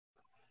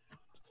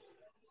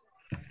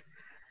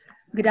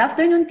Good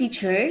afternoon,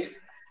 teachers.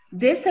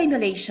 This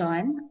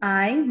simulation,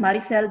 I,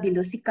 Maricel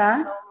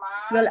Lusica,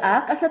 will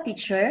act as a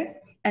teacher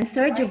and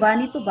Sir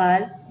Jovanni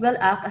Tubal will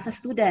act as a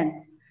student.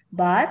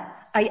 But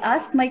I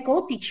asked my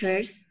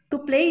co-teachers to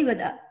play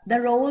with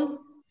the role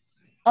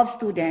of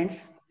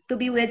students to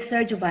be with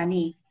Sir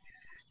Jovanni.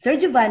 Sir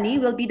Jovanni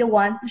will be the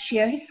one to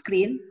share his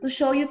screen to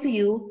show you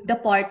the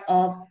part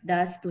of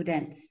the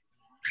students.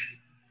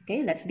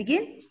 Okay, let's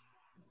begin.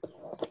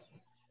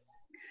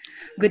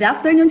 Good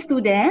afternoon,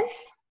 students.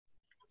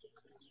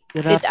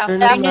 Good Good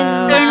afternoon,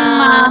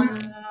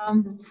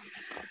 afternoon,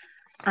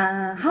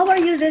 ma'am. How are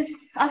you this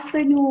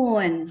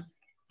afternoon?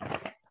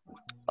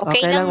 Okay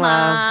Okay lang, lang, ma'am.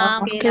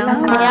 ma'am. Okay Okay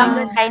lang lang,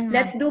 ba? ma'am.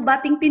 Let's do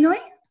Bating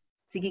Pinoy.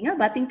 Sige nga,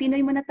 Bating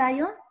Pinoy muna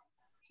tayo.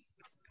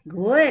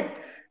 Good.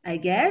 I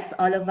guess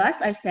all of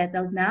us are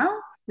settled now.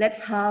 Let's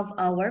have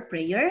our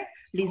prayer.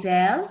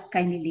 Lizelle,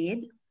 kindly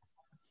lead.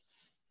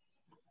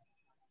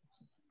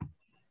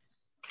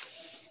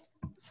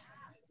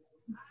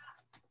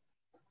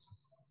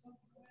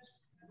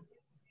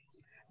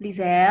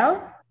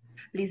 Lizelle,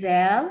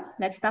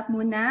 let's stop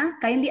muna.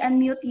 Kindly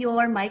unmute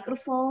your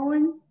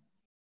microphone.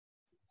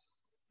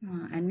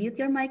 Unmute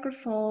your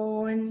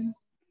microphone.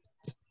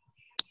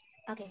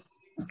 Okay.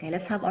 Okay,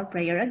 let's have our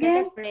prayer Let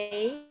again. us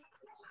pray.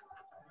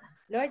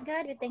 Lord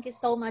God, we thank you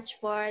so much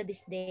for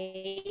this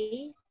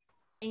day.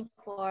 Thank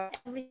you for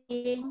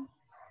everything.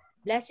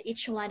 Bless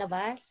each one of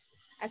us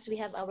as we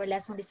have our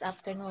lesson this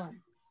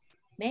afternoon.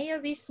 May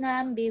your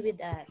wisdom be with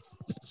us.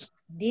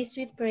 This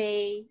we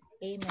pray.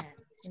 Amen.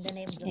 In the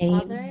name of the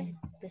Father,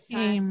 the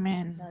Son,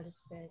 and the Holy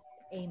Spirit.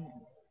 Amen.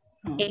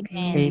 Okay.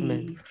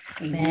 Amen.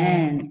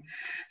 Amen.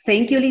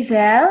 Thank you,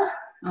 Lizelle.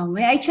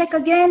 May I check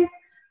again?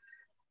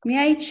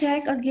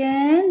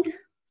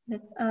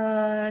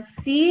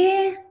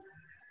 See,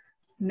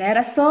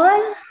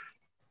 Maricel,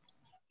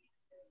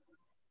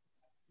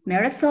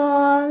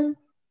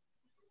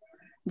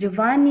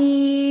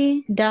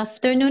 Jovanni, Good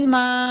afternoon,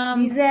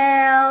 ma'am.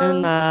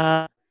 Lizelle,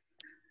 Ma'am.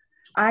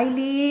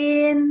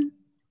 Eileen,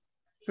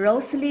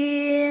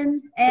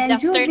 Roslyn, and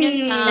Good afternoon,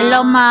 Juvie.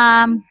 Hello, ma'am.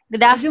 ma'am. Good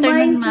Would you afternoon,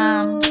 mind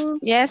ma'am. to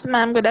Yes,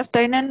 ma'am. Good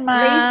afternoon,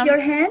 ma'am.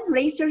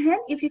 raise your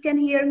hand if you can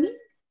hear me?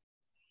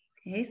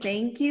 Okay,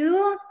 thank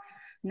you.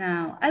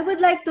 Now, I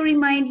would like to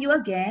remind you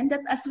again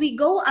that as we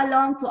go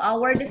along to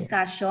our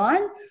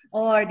discussion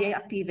or the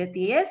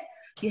activities,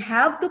 you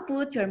have to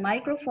put your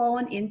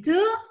microphone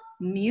into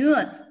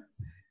mute.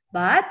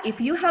 But if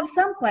you have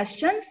some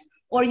questions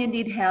or you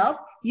need help,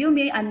 you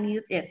may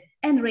unmute it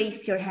and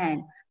raise your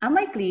hand. Am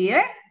I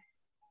clear?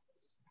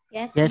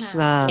 Yes, Yes,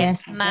 ma'am. ma'am.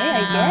 Yes, Okay,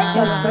 I guess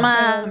all Yes, of us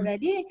are ma'am.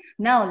 ready.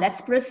 Now, let's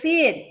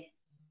proceed.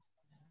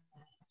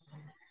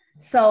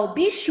 So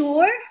be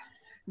sure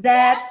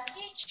that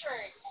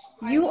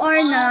you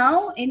are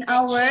now in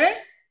our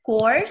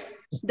course,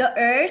 The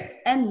Earth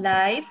and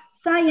Life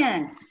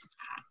Science.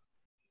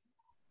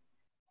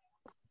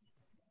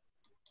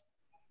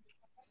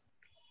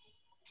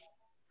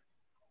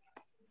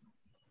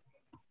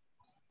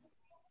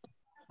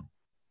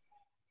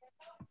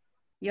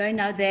 You're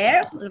now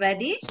there,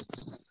 ready?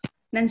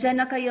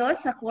 Nandyan na kayo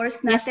sa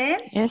course natin?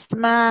 Yes,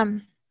 ma'am.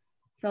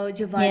 So,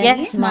 Jovanni,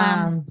 yes,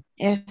 ma'am.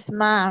 Yes,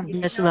 ma'am.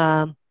 Yes,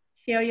 ma'am.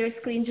 share your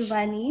screen,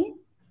 Jovanni.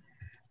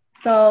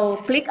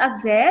 So, click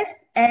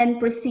Access and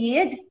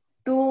proceed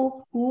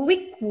to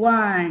week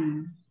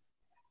 1.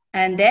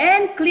 And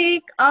then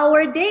click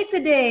our day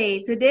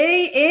today.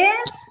 Today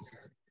is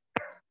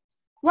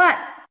what?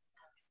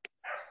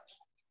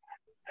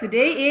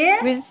 Today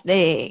is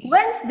Wednesday.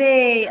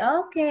 Wednesday.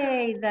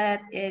 Okay,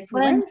 that is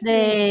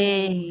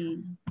Wednesday.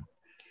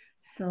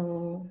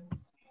 So,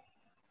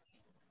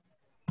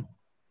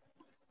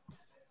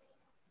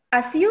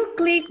 as you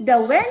click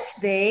the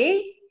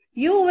Wednesday,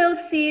 you will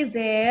see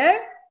there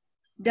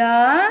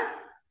the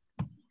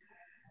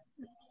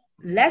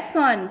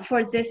lesson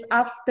for this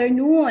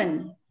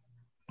afternoon.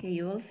 Okay,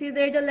 you will see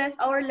there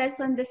our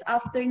lesson this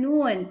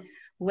afternoon.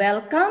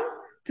 Welcome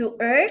to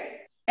Earth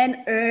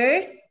and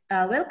Earth.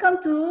 Welcome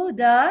to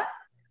the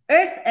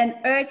Earth and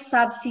Earth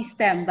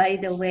subsystem, by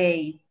the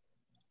way.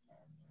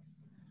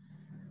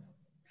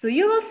 So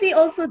you will see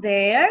also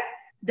there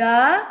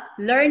the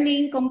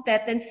learning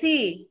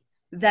competency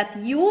that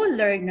you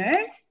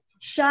learners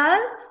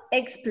shall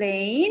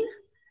explain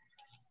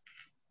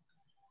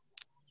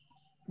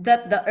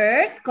that the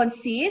Earth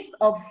consists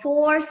of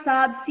 4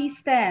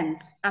 subsystems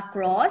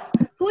across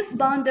whose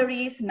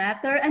boundaries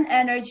matter and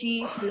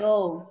energy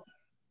flow.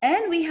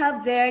 And we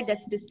have there the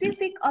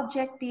specific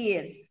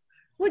objectives.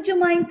 Would you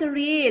mind to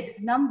read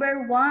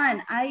number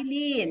 1,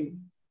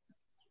 Eileen?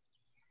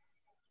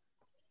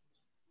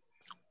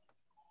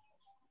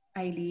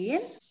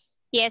 Eileen?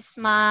 Yes,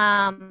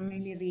 ma'am.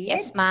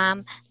 Yes,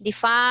 ma'am.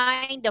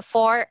 Define the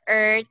 4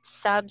 Earth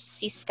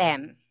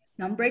subsystem.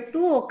 Number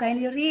 2,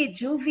 kindly read,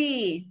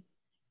 Juvie.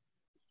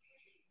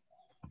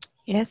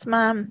 Yes,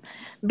 ma'am.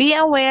 Be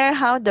aware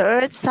how the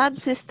Earth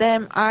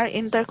subsystem are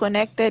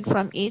interconnected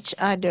from each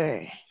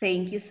other.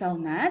 Thank you so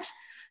much.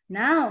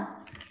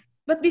 Now,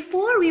 but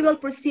before we will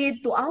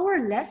proceed to our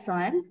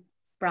lesson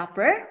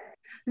proper,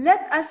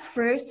 Let us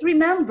first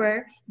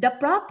remember the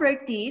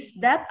properties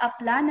that a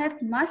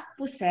planet must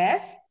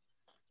possess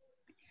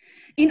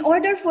in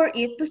order for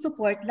it to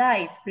support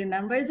life.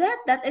 Remember that?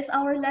 That is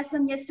our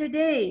lesson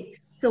yesterday.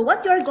 So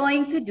what you're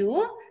going to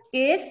do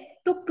is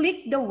to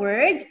click the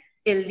word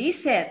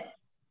illicit.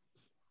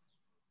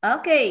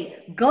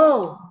 Okay,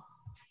 go.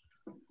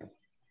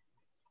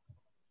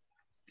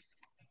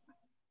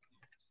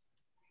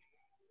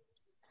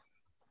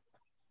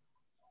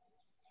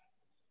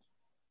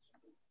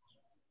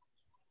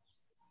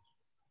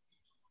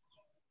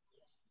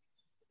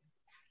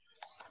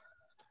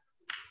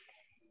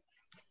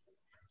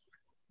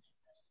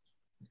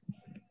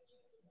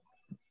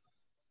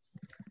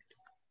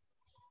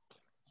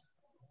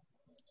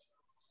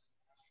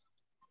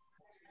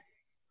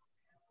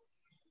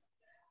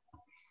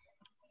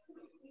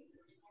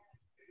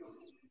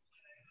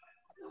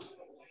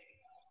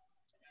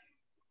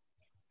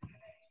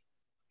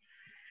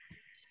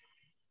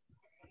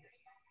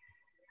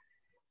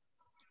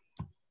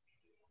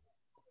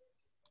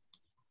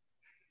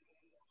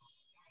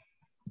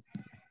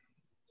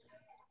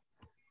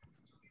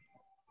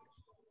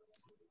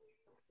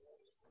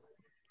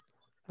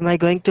 Am I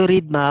going to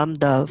read, ma'am,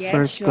 the Yes,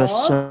 first Job, you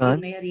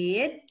question? may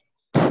read.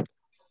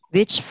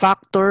 Which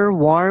factor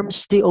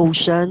warms the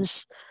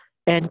oceans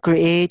and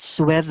creates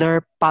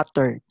weather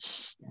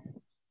patterns?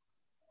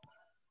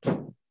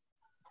 The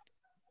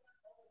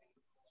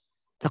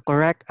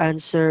correct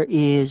answer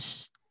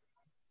is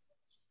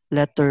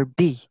letter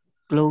B,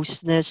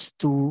 closeness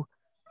to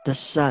the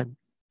sun.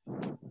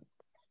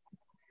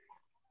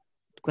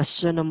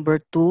 Question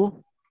number 2.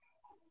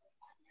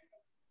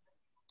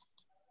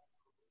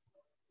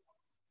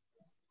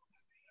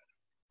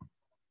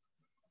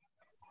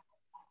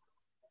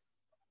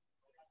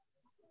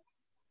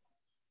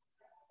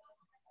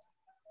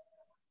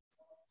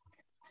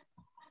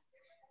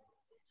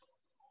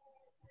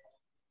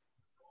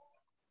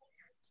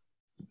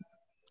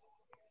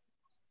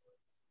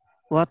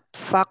 What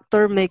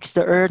factor makes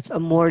the Earth a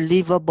more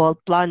livable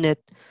planet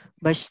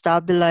by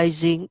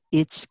stabilizing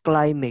its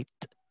climate?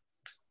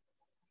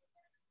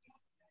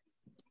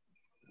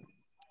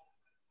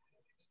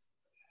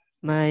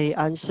 My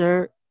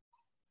answer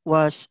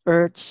was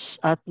Earth's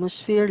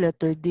atmosphere,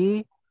 letter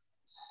D.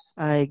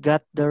 I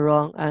got the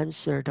wrong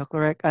answer. The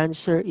correct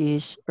answer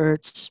is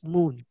Earth's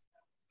moon.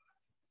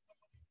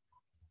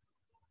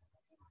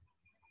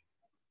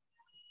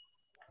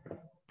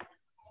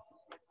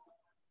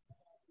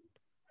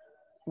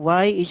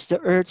 Why is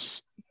the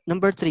Earth's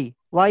number 3?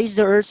 Why is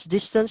the Earth's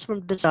distance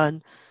from the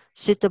sun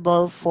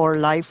suitable for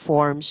life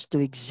forms to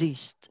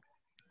exist?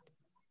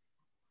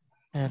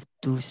 I have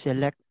to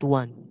select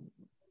one.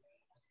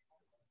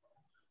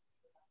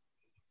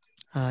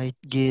 It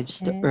gives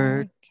the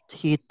Earth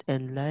heat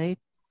and light.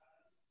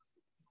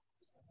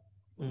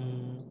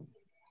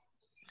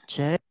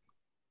 Check.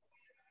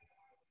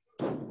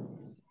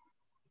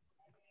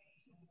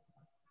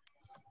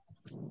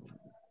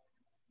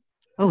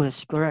 Oh,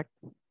 that's correct.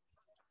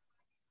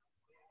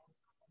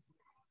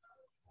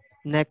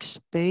 Next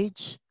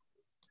page.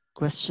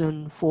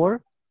 Question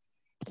 4.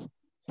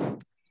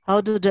 How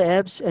do the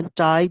ebbs and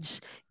tides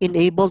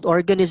enable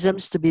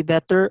organisms to be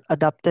better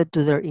adapted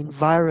to their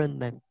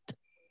environment?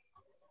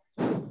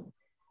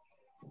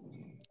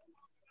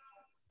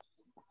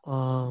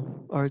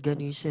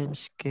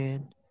 Organisms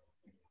can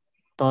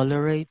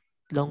tolerate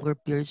longer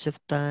periods of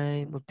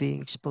time of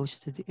being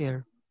exposed to the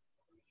air.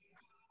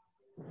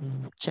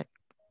 Check.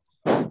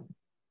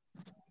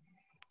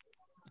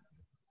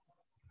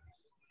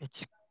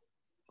 It's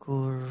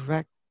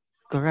correct.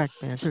 Correct.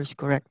 My answer is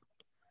correct.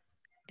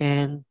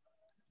 And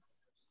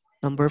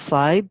number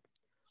 5.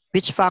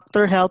 Which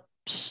factor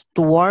helps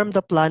to warm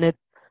the planet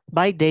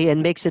by day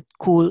and makes it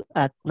cool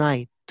at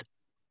night?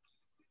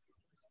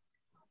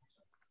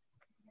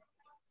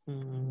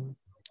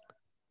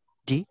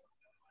 D.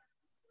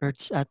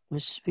 Earth's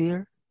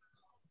atmosphere.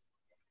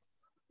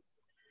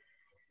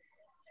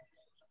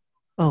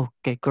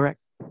 Okay,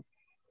 correct.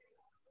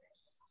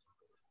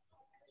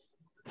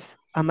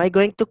 Am I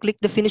going to click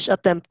the finish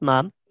attempt,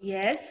 ma'am?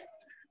 Yes,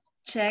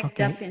 check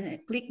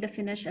Okay. click the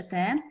finish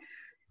attempt.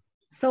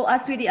 So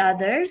as with the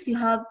others, you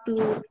have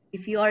to,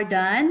 if you are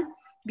done,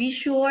 be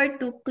sure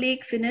to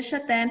click finish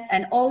attempt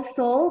and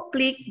also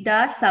click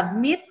the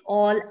submit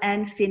all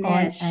and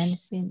finish. All and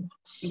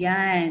finish.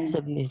 Yan.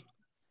 Submit.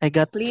 I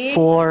got Click.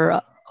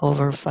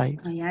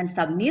 4/5. Ayan,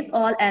 submit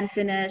all and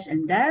finish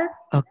and that.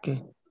 Okay.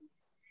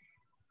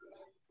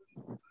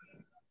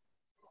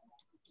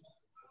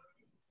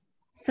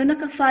 So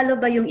naka-follow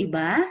ba yung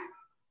iba?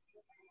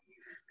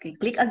 Okay,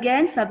 click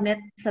again, submit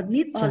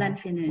all and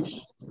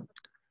finish.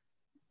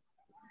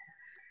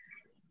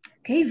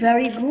 Okay,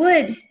 very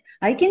good.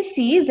 I can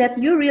see that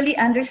you really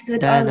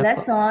understood our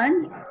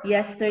lesson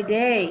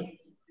yesterday.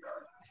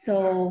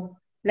 So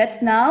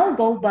let's now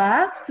go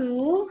back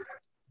to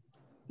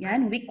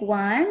week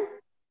 1.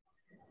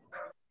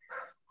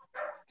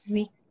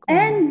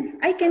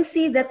 And I can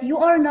see that you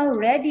are now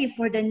ready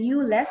for the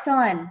new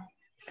lesson.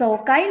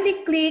 So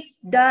kindly click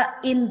the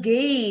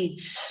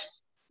engage.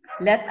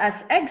 Let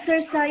us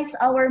exercise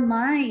our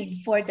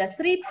mind for the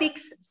 3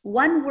 picks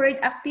 1 word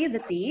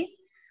activity.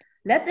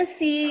 Let us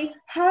see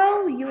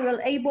how you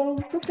will able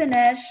to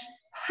finish,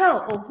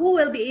 who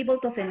will be able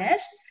to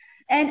finish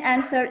and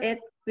answer it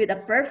with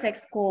a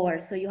perfect score.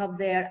 So you have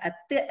there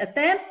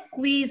attempt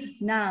quiz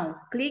now.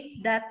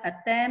 Click that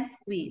attempt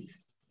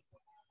quiz.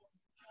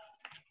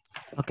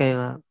 Okay,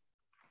 ma'am.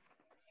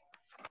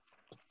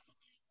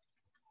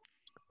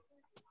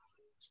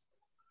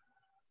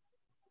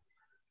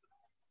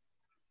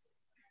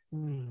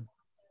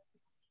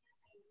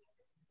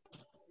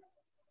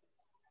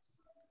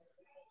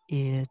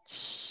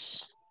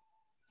 It's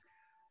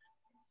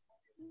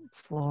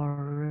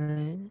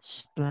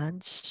forest,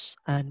 plants,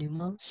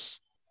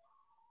 animals,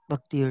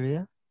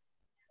 bacteria.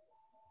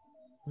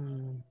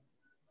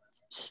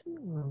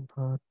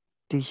 But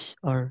these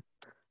are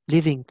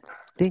living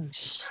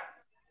things.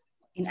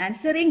 In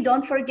answering,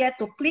 don't forget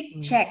to click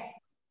check.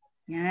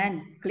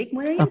 Yan. Click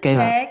mo yung Okay,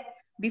 ma'am. check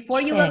before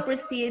you will Check.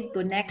 proceed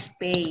to next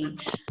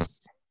page.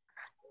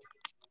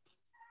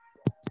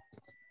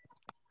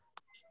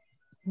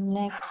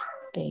 Next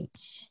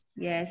page.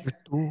 Yes,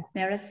 Two.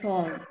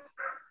 Maricel.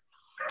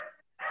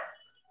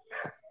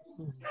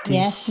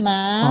 Yes, These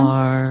ma'am.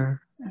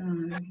 are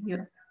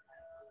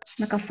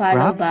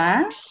Naka-follow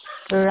ba?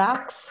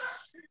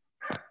 Rocks.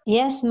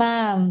 Yes,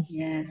 ma'am.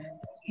 Yes.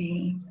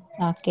 Okay.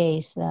 Okay,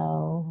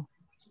 so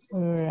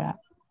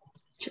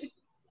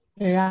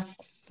rock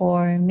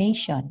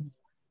formation.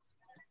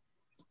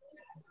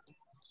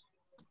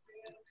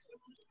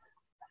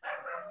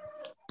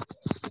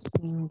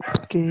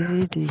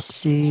 Okay,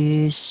 this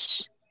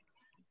is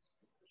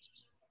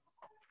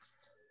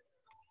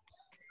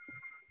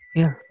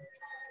air.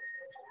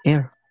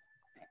 Air.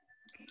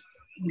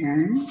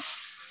 Yan.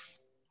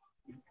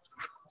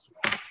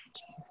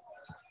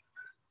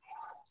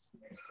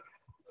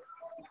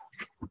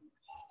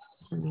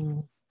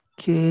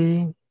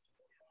 Okay.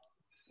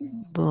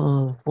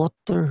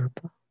 Water.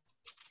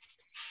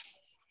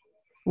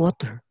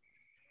 Water.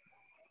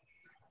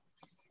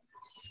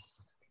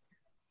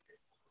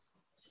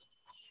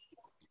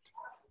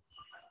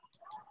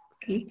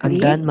 Okay, I'm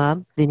click. done,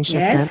 ma'am. Finish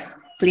Yes, attempt.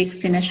 click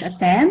finish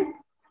attempt.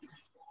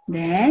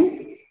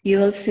 Then you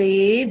will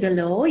see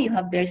below you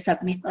have there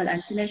submit all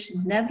and finish.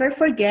 Never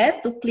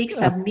forget to click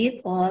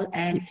submit all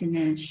and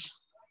finish.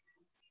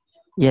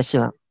 Yes,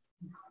 ma'am.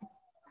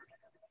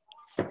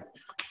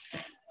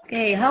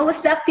 Okay, how was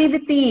the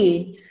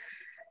activity?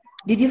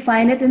 Did you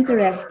find it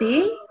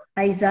interesting,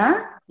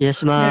 Aiza?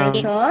 Yes, ma'am.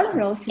 Marisol,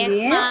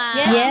 Roslyn?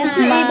 Yes,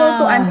 Were you able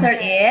to ma'am. answer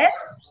it?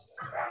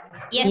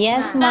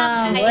 Yes,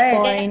 ma'am. Good.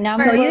 For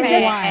number So you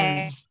just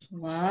 1.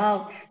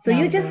 wow. So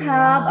you Number just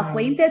have 1.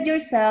 acquainted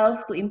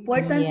yourself to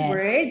important Yes.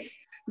 words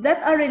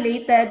that are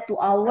related to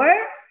our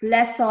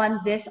lesson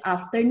this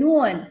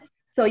afternoon.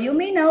 So you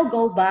may now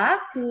go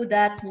back to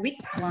that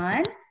week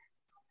 1.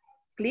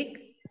 Click.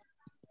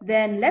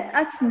 Then let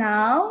us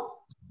now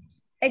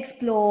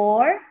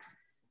explore.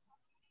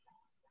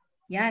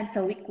 Yan,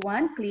 so week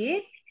 1,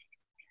 click.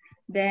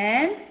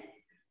 Then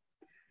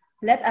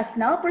let us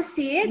now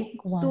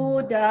proceed to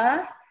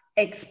the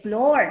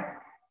explore.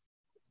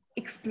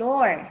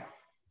 Explore.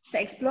 Sa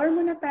explore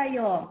muna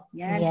tayo.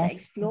 Yan, sa Yes.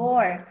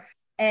 explore.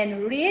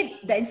 And read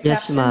the Yes,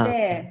 instruction ma'am.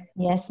 there.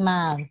 Yes,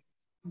 ma'am.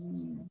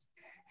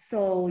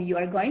 So you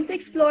are going to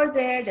explore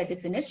there the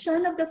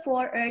definition of the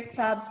 4 Earth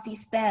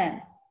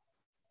subsystem.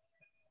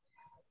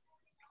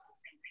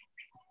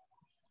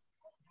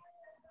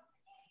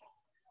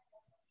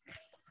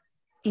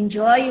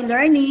 Enjoy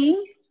learning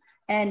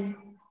and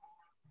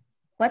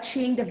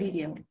watching the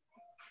video.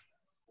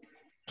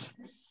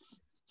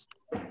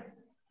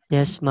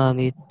 Yes, ma'am.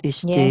 It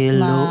is Yes, still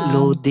ma'am.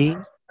 loading.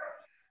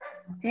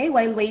 Okay,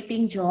 while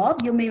waiting, Job,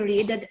 you may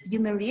read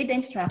the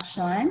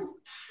instruction.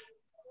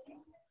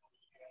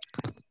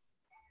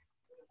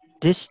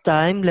 This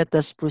time, let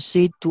us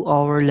proceed to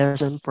our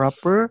lesson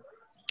proper.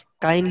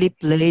 Kindly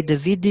play the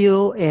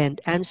video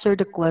and answer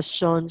the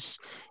questions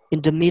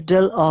in the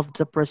middle of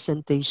the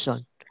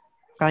presentation.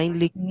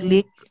 Kindly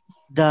click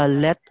the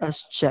Let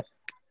Us Check.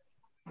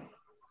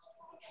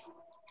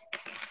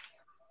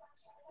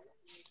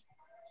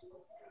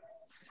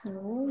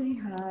 So we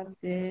have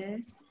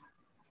this.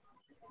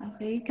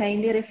 Okay,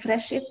 kindly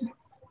refresh it.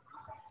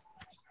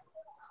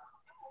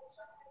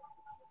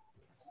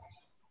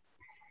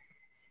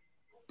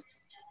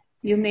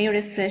 You may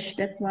refresh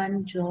that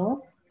one,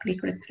 Job.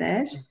 Click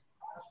refresh.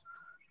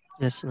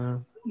 Yes,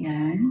 ma'am.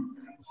 Yan.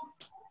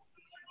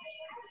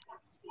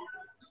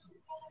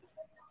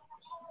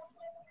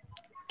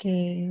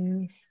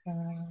 Okay. So,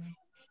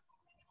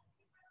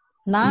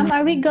 ma'am,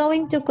 are we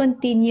going to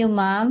continue,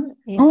 ma'am,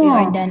 if you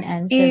are done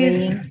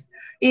answering?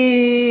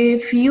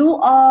 If you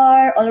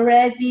are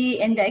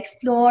already in the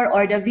explore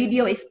or the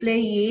video is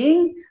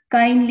playing,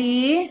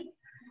 kindly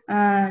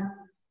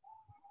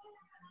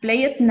play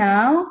it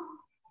now.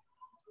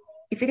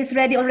 If it is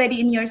ready already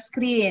in your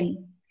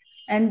screen.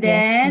 And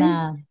then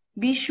Yes,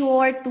 be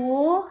sure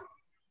to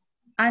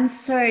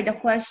answer the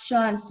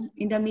questions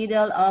in the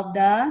middle of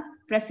the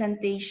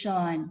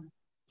presentation.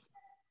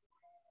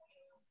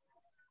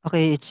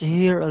 Okay, it's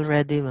here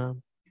already,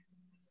 ma'am.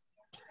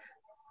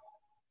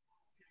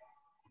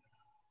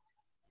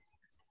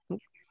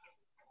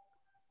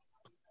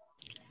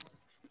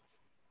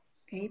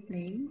 Okay,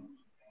 play.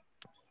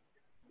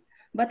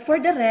 But for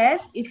the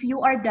rest, if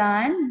you are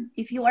done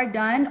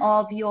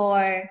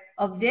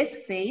of this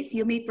phase,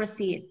 you may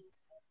proceed.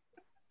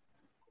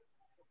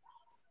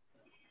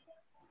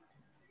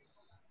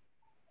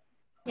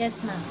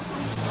 Yes, ma'am.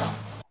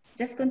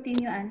 Just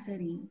continue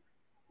answering.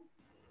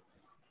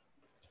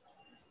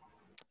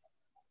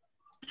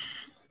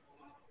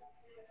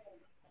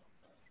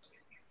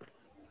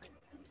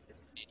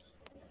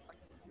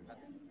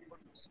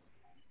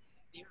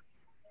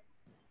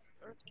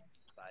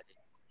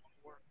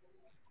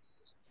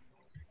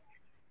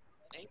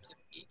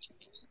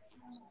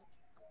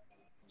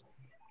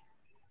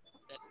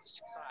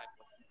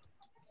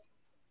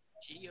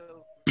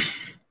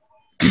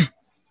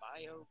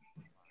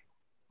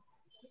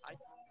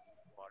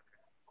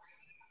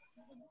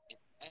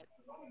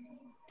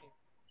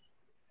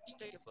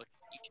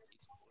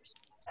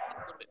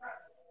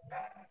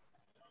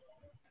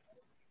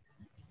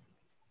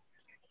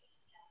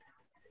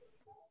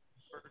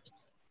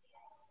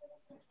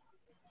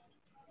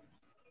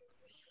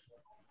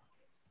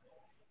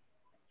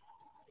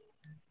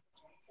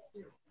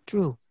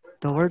 True.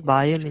 The word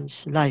bio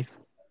means life.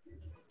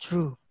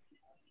 True.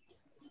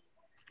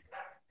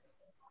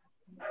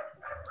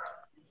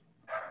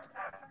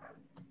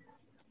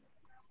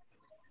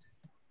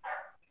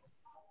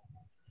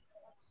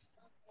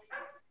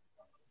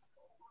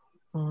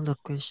 All the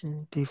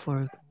questions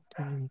before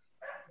continuing.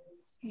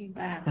 Okay,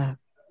 back. Back.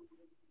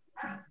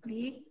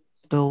 Click.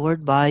 The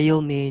word bio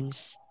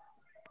means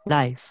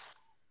life.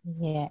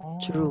 Yeah.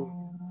 True.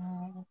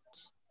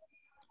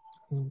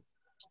 Mm.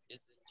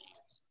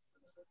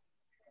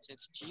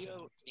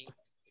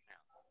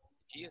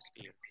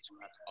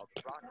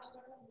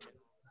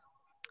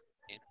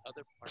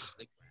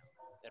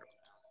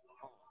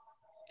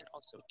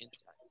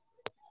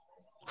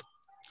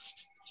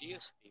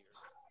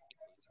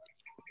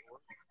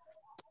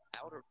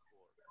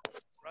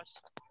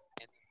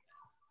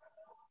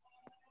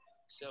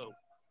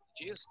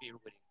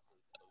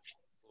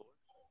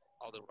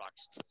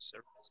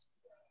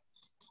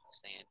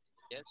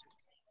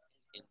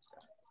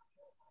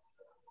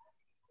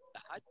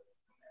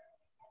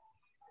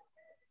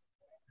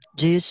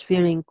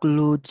 Geosphere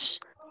includes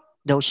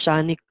the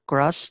oceanic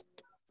crust,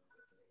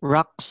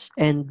 rocks,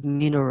 and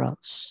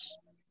minerals.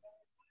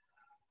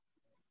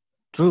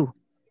 True.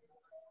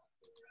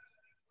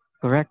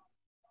 Correct.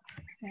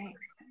 Right.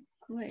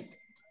 Good.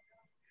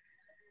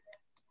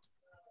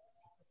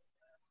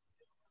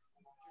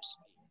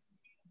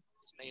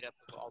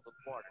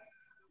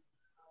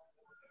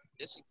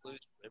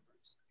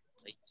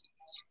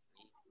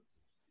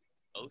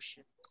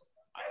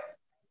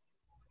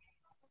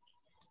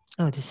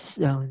 Oh, this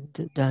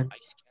is done.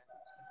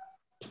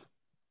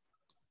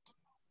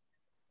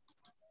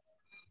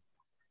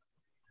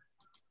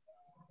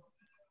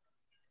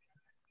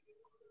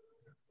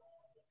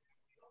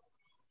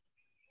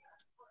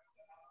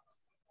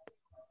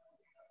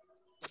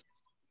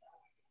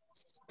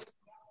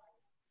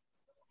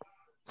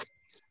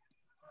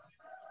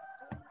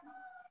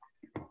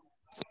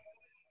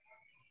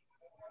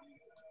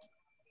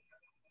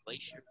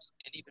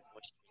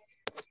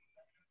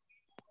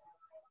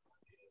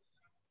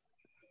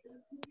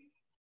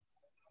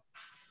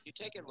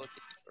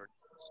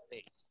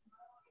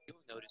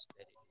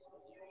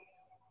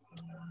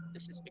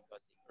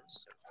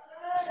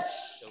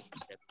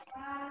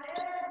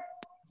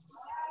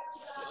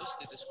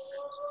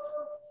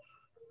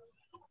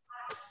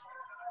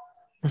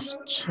 Let's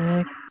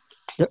check.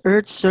 The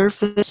Earth's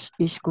surface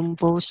is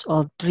composed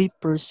of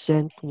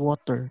 3%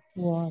 water.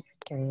 Water.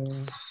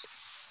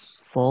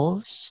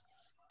 False?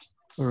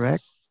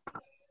 Correct?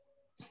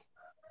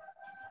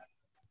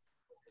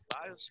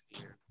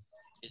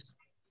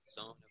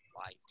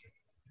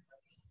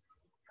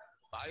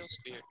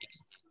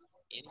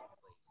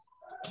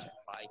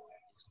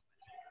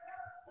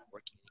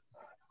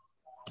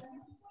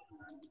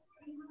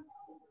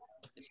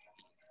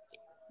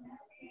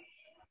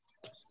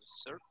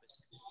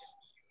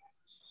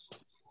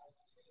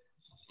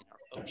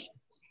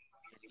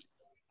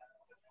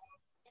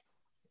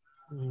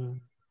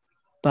 Mm.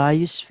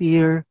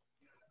 Biosphere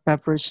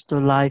refers to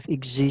life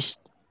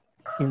exists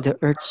in the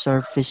Earth's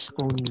surface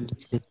only.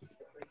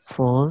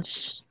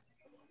 False?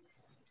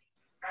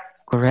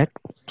 Correct?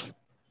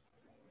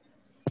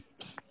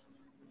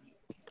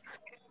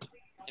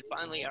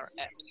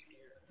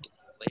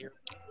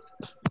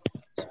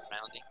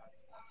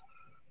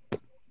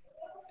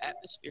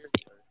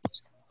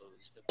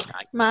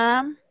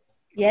 Ma'am,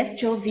 Yes,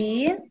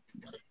 Jovi.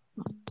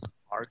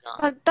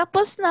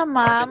 pagtapos na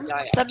ma'am,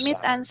 submit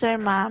answer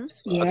ma'am.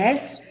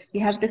 Yes,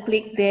 you have to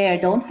click there.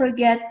 Don't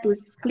forget to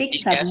click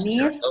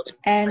submit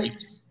and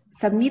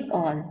submit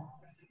all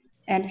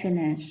and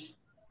finish.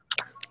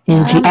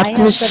 In the Ma'am, I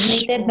have atmosphere,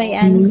 submitted my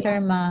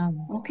answer, ma'am.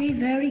 Okay,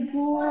 very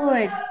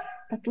good.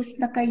 Tapos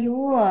na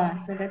kayo.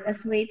 So let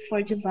us wait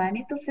for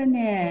Giovanni to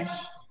finish.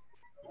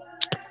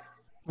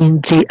 In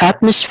the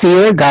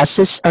atmosphere,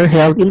 gases are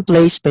held in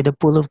place by the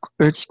pull of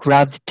Earth's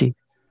gravity.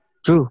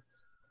 True.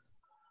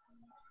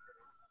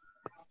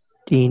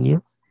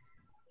 Continue.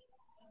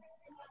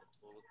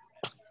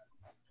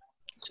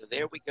 So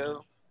there we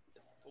go.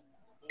 The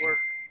four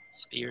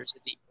spheres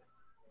of the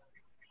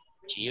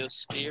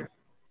geosphere,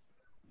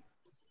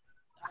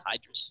 the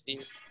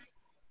hydrosphere,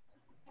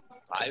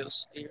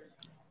 biosphere,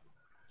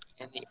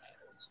 and the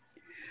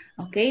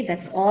ionosphere. Okay,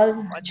 that's all,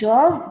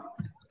 Job.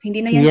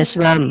 Hindi na yan Yes,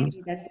 ma'am.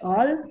 Okay, that's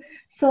all.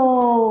 So,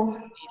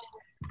 Please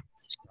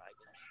describe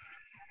it.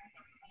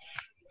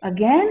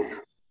 again,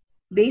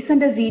 based on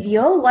the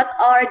video, what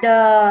are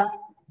the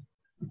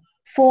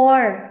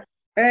 4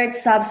 Earth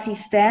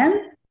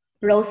subsystem?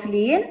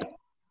 Roslyn,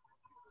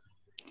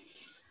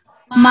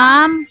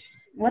 Ma'am,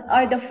 what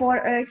are the 4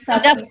 Earth the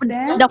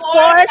subsystem? the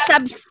four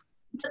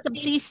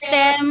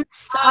subsystems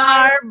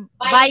are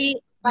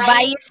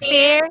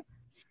biosphere,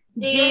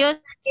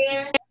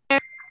 geosphere,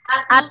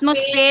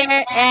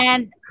 atmosphere,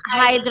 and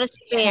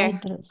hydrosphere.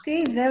 Hydros.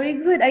 Okay, very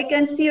good. I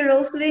can see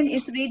Roslyn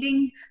is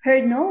reading her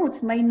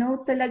notes. May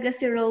note talaga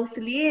si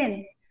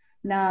Roslyn.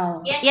 Now,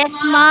 Yes,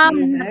 ma'am.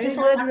 okay, very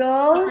good,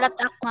 Rose. Nagsusulat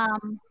ako,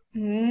 ma'am.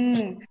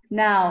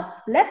 Now,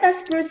 let us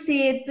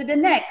proceed to the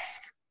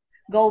next.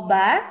 Go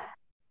back.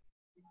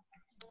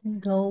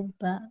 Go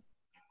back.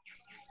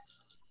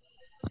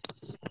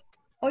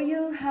 Or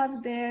you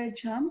have there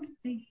jump.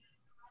 Ay,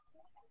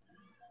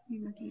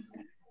 hindi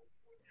makita.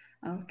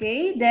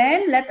 Okay,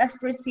 then let us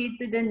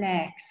proceed to the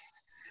next.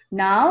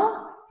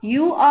 Now,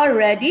 you are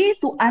ready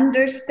to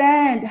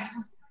understand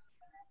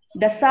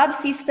the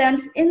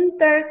subsystems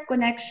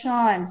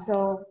interconnection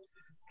so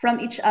from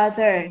each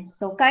other.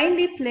 So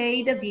kindly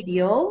play the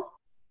video.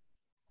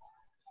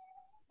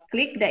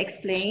 Click the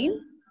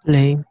explain.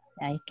 Lane.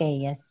 Okay,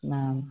 yes,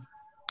 ma'am.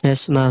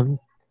 Yes, ma'am.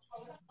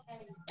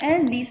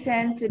 And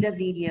listen to the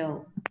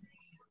video.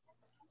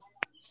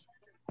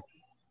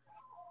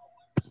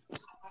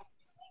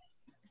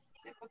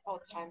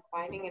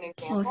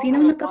 Oh,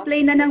 sinong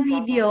naka-play na ng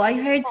video? I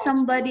heard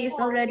somebody is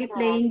already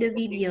playing the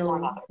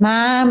video.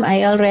 Ma'am,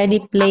 I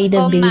already played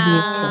the Ako, video Oh,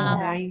 po.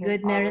 very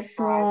good,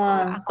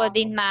 Maricel. Ako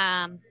din,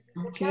 ma'am.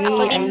 Okay,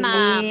 Ako din,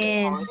 ma'am.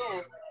 Eileen.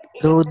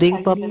 Loading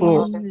pa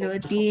po. Eileen,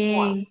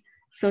 loading.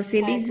 So,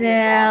 si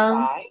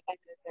Lizelle,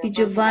 si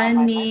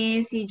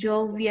Jovanni, si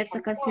Jovi, at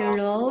saka si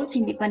Rose,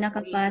 hindi pa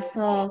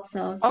nakapasok.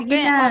 So, sige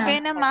Okay, na. okay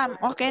na ma'am.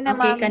 Okay na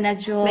Okay ma'am. ka na,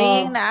 Jo.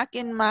 Playing na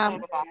akin ma'am.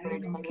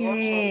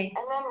 Okay.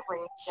 And then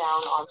rains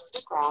down onto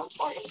the ground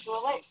or into a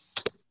lake.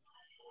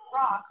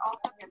 Rock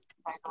also gets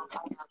cycles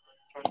on the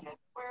surface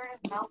where it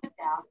is melted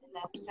down and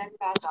then sent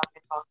back up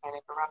in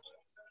volcanic eruption.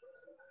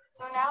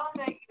 So now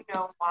that you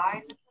know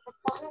why this is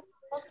important,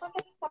 let's look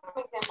at some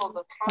examples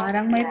of how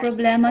Parang may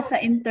problema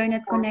sa internet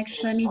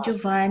connection ni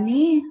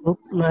Jovanni. Oh,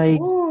 my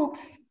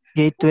Oops.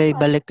 gateway,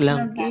 balik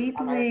lang.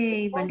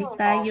 Gateway. Balik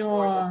tayo.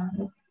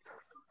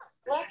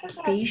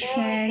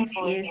 Patience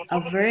is a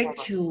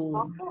virtue.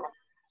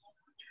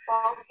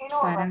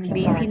 Parang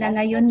busy na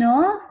ngayon,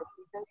 no?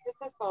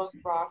 Decomposed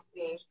rock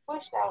being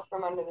pushed out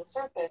from under the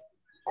surface,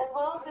 as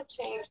well as a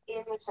change in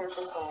the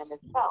surface land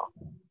itself.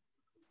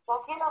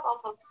 Volcanoes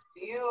also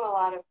spew a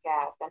lot of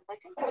gas and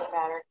particulate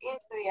matter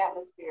into the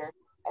atmosphere,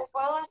 as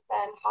well as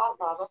send hot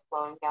lava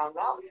flowing down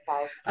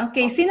mountainsides.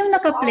 Okay, sinong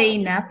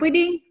naka-play na?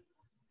 Pwedeng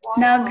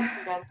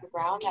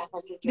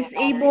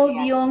nag-disabled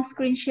yung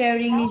screen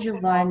sharing ni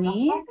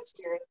Jovanni.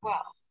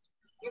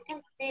 You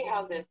can see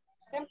how this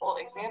simple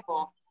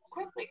example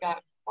quickly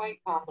got quite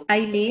complicated.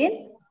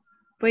 Eileen,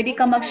 pwede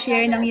ka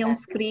mag-share ng iyong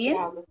screen?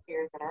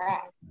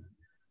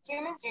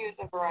 Humans use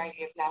a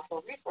variety of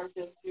natural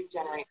resources to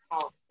generate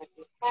power, such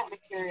as plant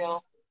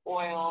material,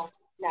 oil,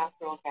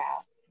 natural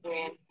gas,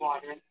 wind,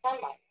 water, and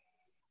sunlight.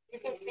 You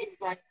can see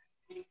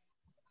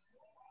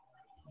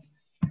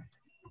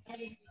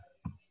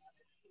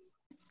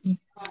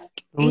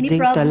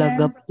Loading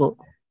talaga po.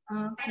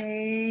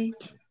 Okay.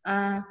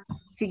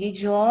 Sige,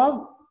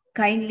 Job.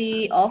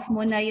 Kindly off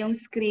mo na yung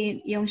screen,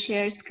 yung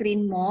share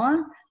screen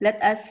mo. Let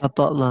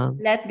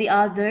the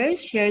others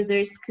share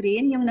their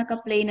screen, yung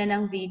naka-play na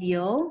ng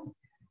video.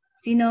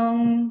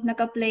 Sinong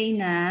naka-play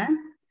na?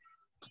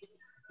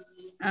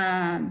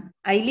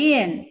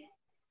 Eileen.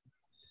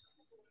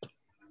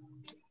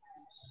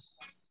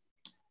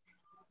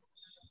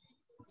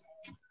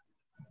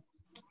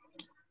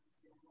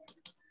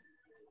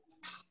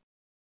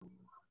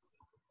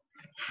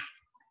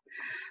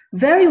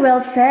 Very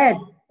well said,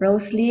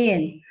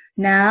 Roslyn.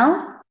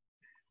 Now,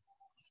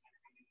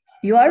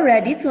 you are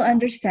ready to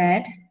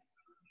understand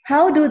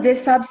how do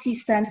these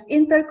subsystems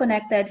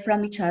interconnected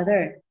from each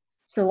other.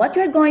 So what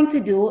you're going to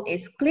do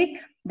is click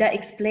the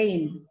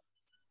explain.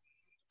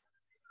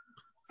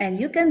 And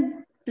you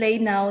can play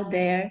now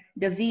there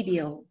the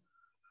video.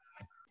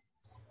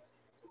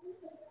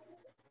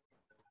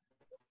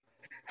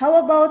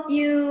 How about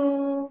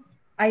you,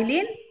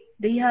 Eileen?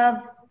 Do you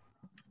have...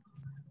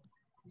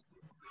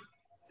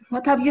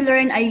 What have you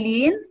learned,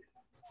 Eileen?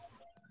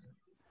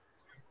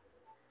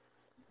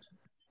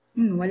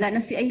 Wala na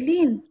si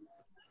Eileen.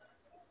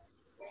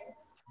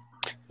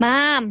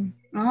 Ma'am.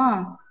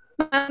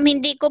 Ma'am,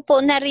 hindi ko po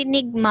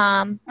narinig,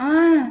 ma'am.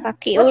 What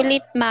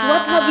Pakiulit,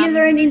 have you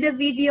learned ma'am. in the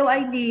video,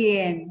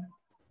 Eileen?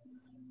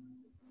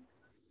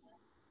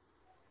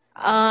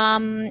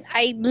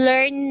 I've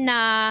learned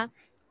na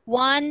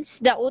once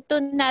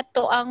dauton na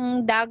to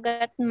ang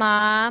dagat,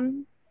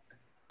 ma'am,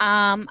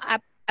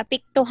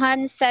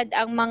 apektuhan sad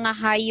ang mga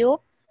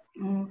hayop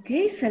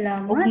Okay, ug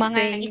salamat.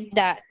 mga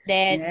isda.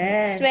 Then,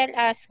 as Yes. well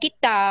as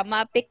kita,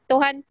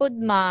 maapektuhan pud,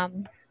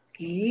 ma'am.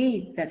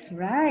 Okay, that's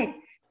right.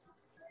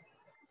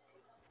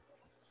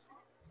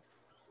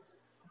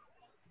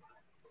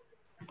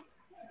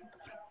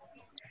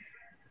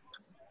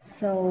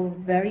 So,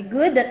 very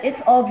good. That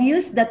it's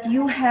obvious that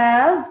you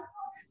have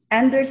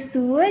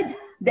understood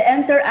the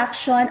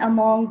interaction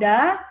among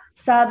the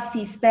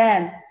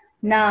subsystem.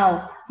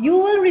 Now, you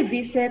will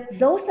revisit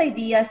those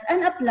ideas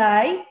and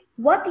apply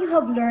what you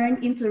have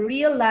learned into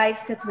real life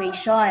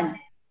situation.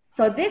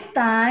 So this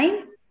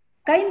time,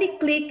 kindly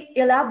click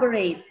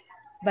elaborate.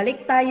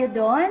 Balik tayo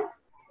doon.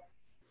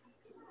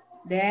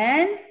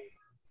 Then,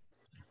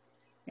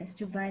 yes,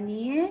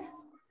 Giovanni.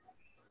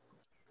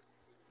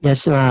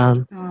 Yes,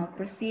 ma'am.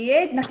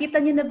 Proceed.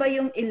 Nakita niyo na ba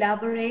yung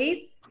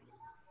elaborate?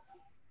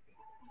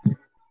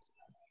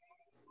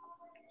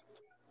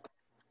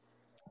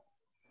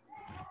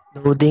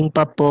 Loading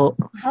pa po,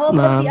 How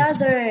about the ma'am.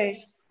 others?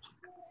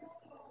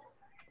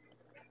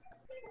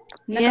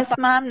 Yes,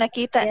 ma'am.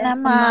 Nakita na,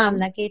 Yes, ma'am.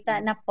 nakita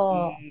na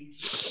po. Okay.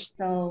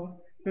 So,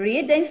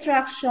 read the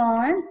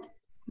instruction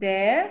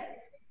there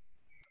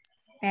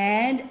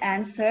and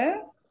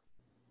answer,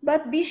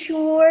 but be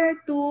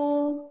sure to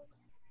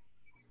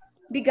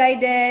be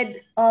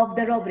guided of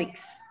the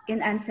rubrics in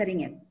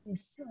answering it.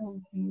 Yes,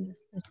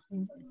 obvious that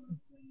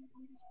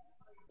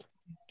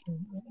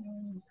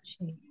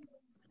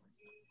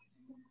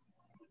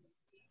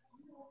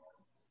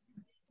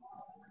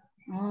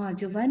Oh,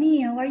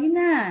 Giovanni, how are you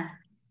na?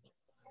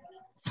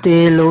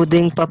 Still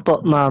loading pa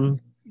po, ma'am.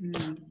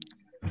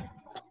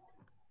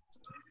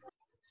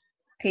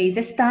 Okay,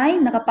 this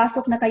time,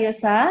 nakapasok na kayo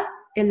sa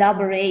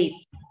elaborate.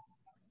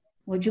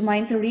 Would you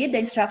mind to read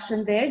the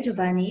instruction there,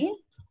 Giovanni?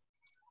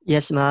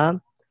 Yes, ma'am.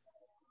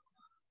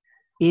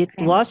 It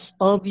was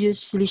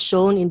obviously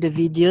shown in the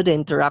video the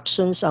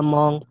interactions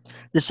among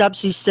the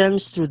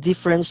subsystems through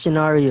different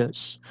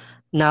scenarios.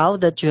 Now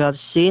that you have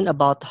seen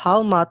about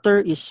how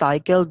matter is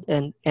cycled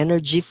and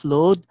energy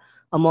flowed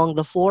among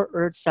the four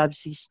Earth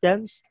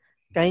subsystems,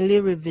 kindly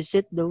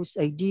revisit those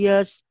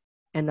ideas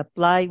and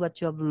apply what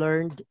you have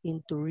learned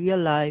into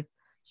real-life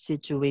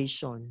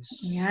situations.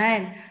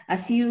 Yan.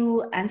 As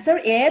you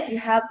answer it, you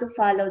have to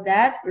follow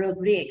that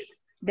rubrics.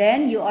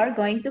 Then you are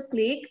going to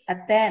click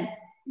attempt.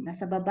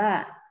 Nasa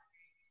baba.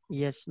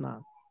 Yes,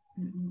 ma'am.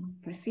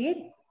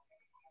 Proceed.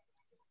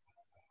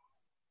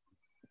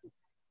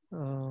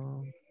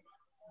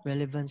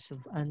 Relevance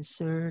of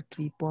answer,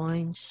 3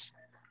 points.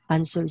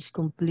 Answer is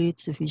complete,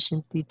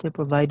 sufficient detail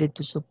provided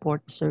to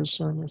support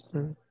assertion.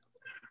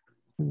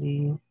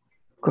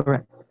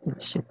 Correct.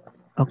 That's it.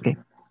 Okay.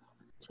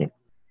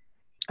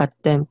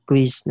 Attempt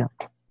quiz na.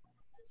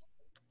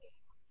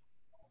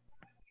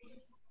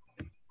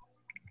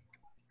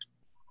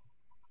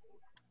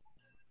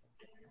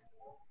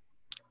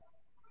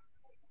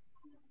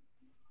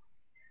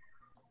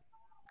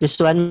 This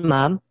one,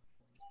 ma'am.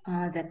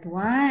 That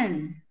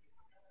one.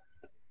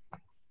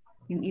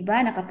 Yung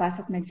iba,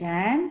 nakapasok na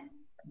dyan.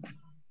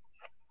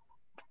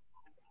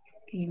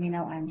 Okay, you may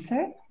now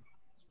answer.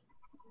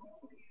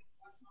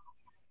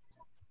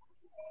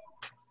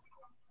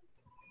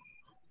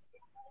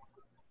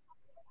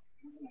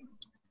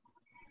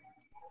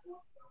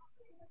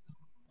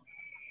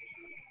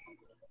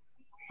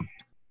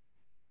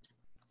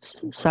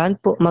 Saan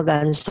po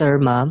mag-answer,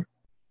 ma'am?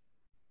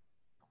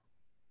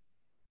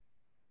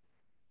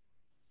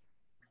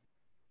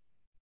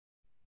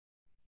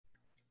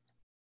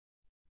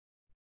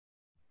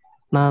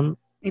 Ma'am.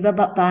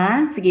 Ibaba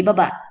pa? Sige,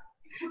 ibaba.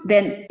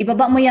 Then,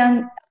 ibaba mo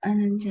yung,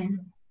 dyan.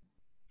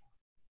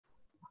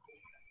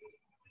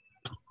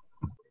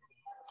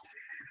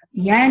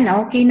 Yan,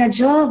 okay na,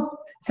 Job.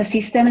 Sa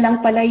system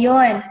lang pala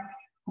yon.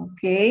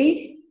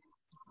 Okay?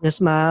 Yes,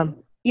 ma'am.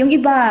 Yung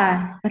iba,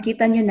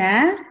 nakita nyo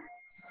na?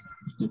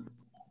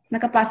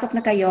 Nakapasok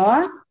na kayo?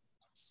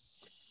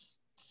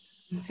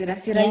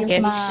 Sira-sira Yes,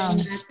 yung ma'am. system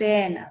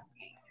natin.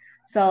 Okay.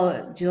 So,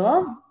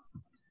 Job,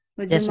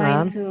 would Yes, you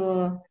mind ma'am. to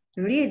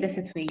read the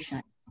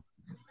situation?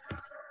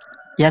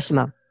 Yes,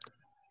 ma'am.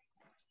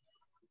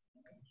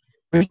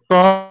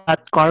 Recall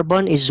that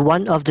carbon is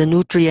one of the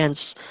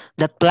nutrients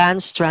that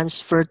plants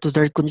transfer to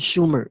their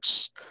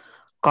consumers.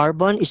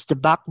 Carbon is the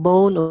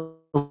backbone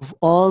of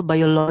all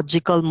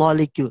biological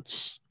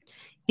molecules.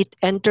 It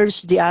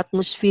enters the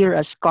atmosphere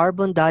as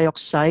carbon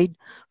dioxide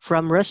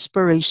from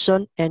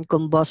respiration and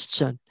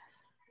combustion.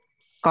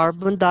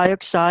 Carbon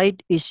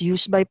dioxide is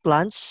used by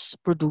plants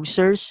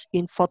producers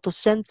in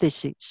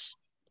photosynthesis.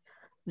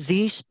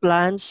 These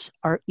plants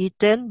are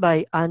eaten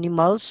by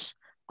animals,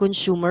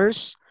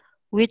 consumers,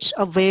 which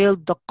avail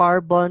the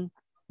carbon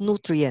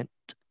nutrient.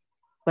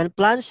 When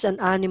plants and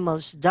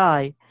animals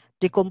die,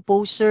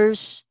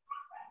 decomposers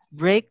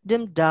break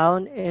them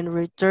down and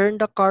return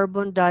the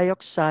carbon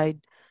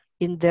dioxide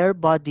in their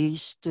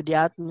bodies to the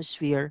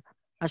atmosphere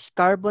as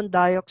carbon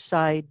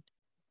dioxide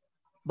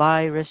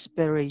by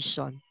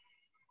respiration.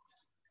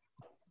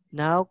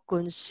 Now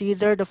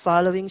consider the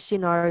following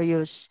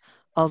scenarios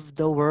of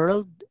the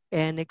world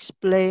and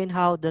explain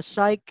how the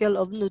cycle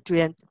of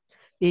nutrient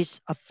is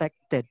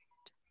affected.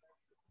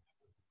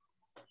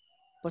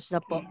 Pause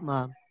na po,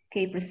 ma'am.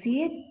 Okay,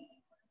 proceed.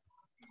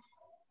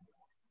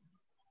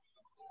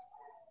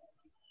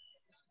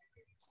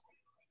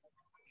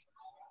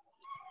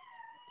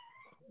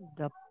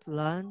 The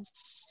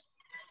plants,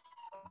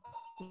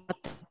 what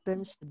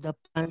happens to the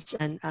plants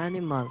and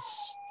animals?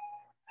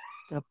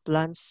 The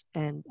plants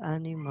and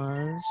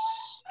animals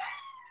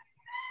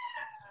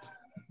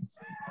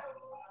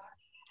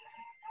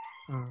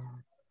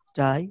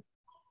die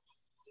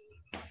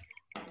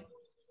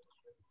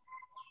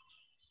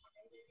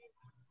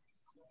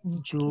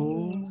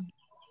due. Okay.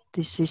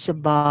 This is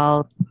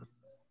about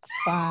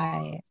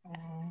Fire.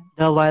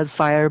 the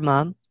wildfire,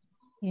 ma'am.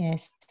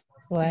 Yes,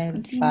 Please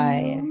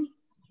wildfire. continue.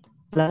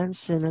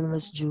 Plants and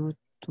animals due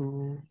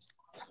to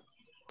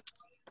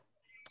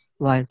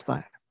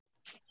wildfire.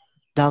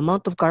 The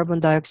amount of carbon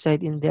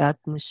dioxide in the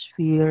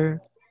atmosphere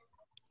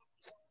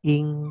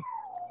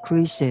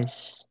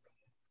increases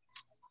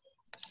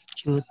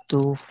due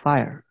to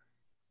fire.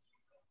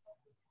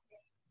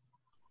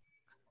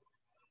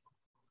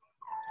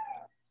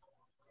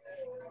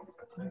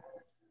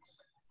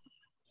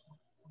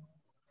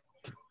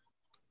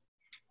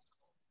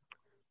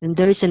 And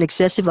there is an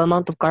excessive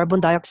amount of carbon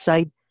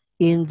dioxide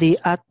in the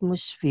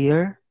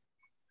atmosphere.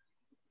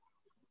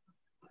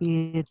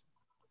 It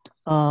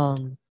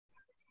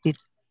it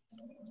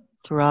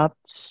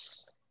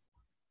traps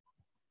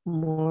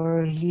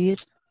more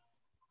heat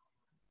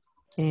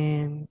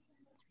and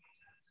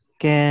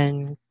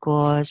can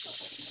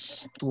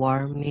cause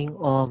warming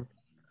of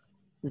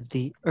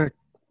the earth.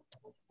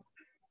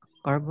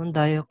 Carbon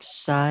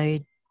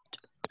dioxide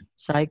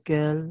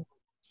cycle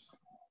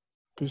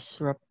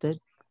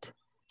disrupted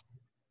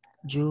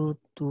due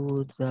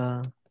to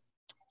the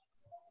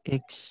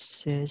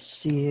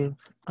excessive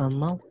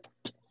amount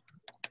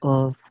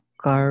of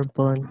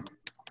carbon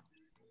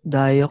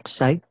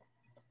dioxide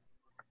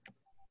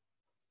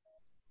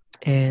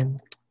and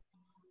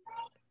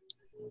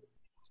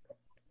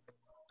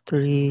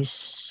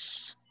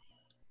trees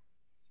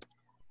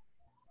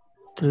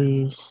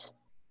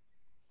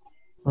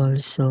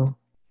also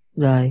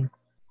die,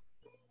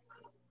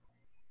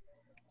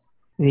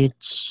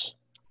 which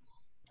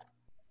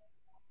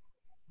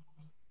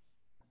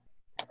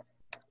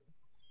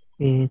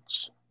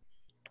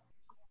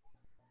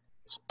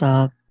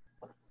stop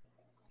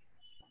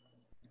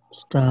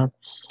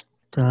stops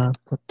the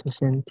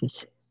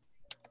photosynthesis.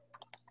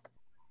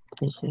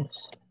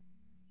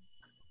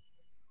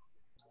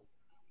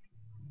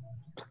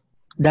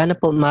 Dana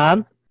po,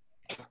 ma'am.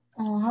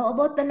 Oh, how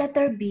about the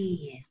letter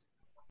B?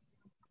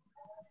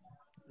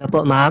 Na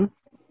po, ma'am.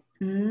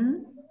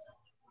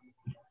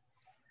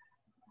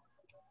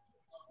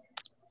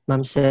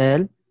 Ma'am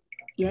Sel.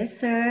 Yes,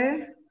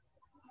 sir.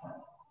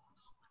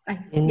 Yes,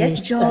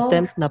 Finished Joe.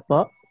 attempt na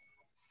po.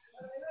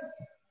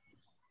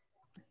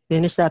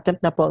 Finished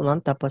attempt na po,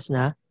 ma'am. Tapos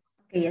na.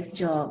 Okay, yes,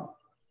 Joe.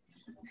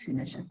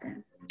 Finish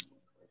attempt.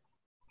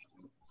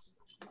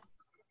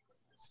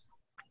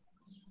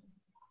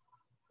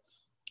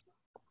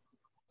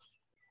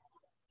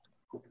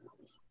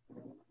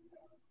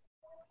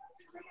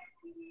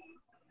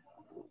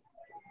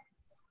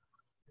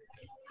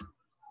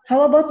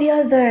 How about the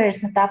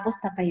others? Natapos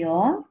na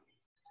kayo?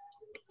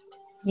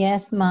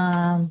 Yes,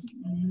 ma'am.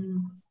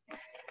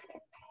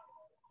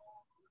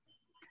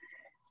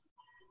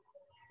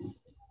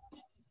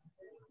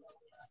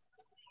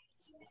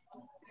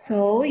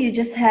 So you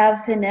just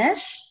have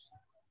finished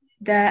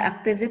the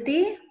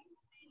activity.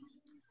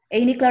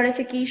 Any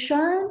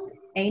clarification?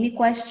 Any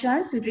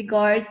questions with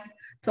regards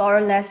to our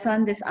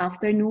lesson this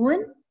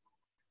afternoon?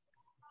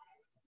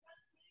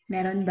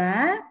 Meron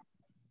ba?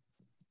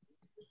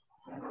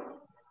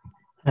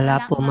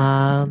 Wala po,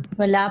 ma'am.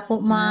 Wala po,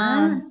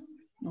 ma'am.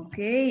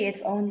 Okay,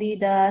 it's only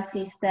the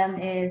system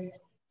is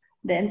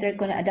the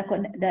internet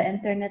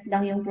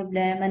lang yung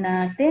problema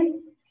natin.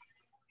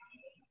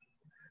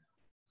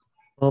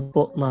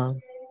 Opo, ma'am.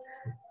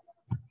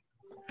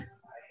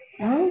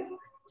 Oh,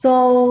 so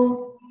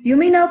you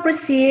may now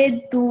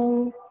proceed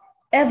to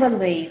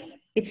evaluate.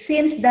 It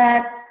seems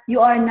that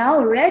you are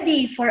now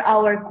ready for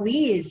our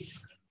quiz.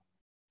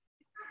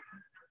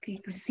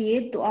 Okay,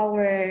 proceed to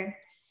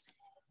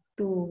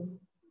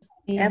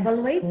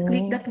evaluate.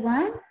 Click that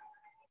one.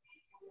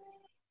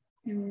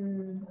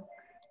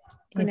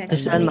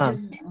 This one, ma'am.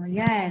 Oh,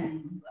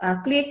 yan.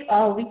 Click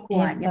week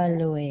 1.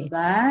 Evaluate.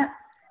 Diba?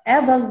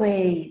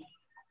 Evaluate.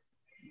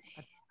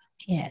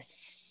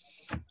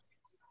 Yes.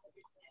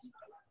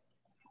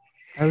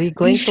 Are we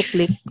going to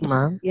click,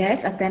 ma'am?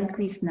 Yes, attempt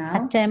quiz now.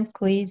 Attempt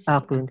quiz.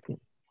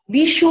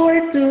 Be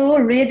sure to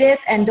read it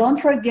and don't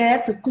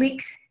forget to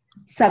click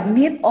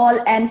submit all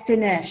and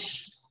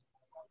finish.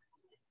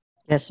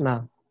 Yes,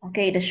 ma'am.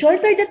 Okay, the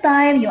shorter the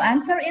time you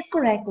answer it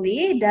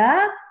correctly,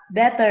 the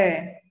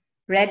better.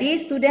 Ready,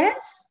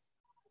 students?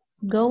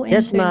 Go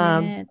Yes,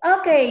 ma'am. internet.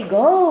 Okay,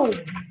 go.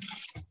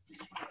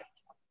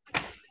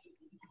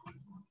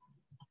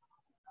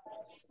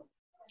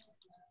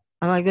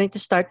 Am I going to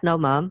start now,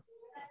 ma'am?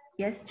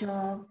 Yes,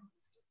 Job.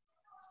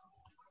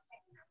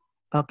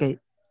 Okay.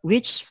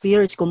 Which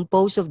sphere is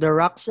composed of the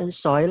rocks and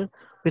soil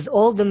with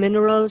all the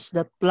minerals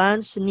that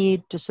plants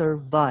need to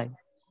survive?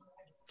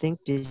 I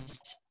think this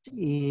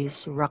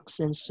is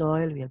rocks and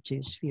soil. We have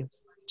geosphere.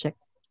 Check.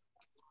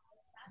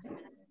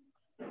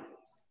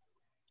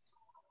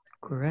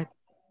 Correct.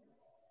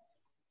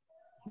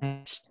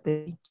 Next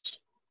page.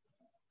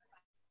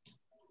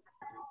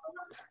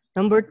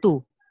 Number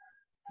 2.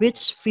 Which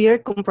sphere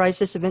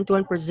comprises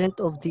 71%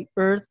 of the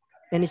Earth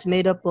and is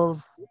made up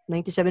of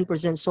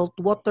 97% salt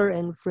water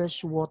and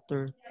fresh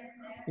water?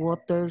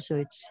 Water, so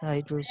it's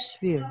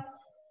hydrosphere.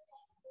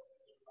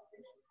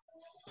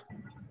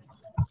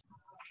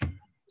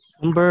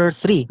 Number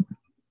 3.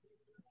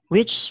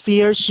 Which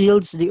sphere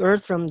shields the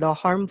Earth from the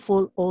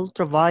harmful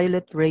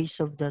ultraviolet rays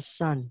of the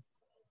sun?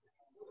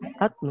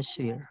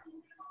 Atmosphere.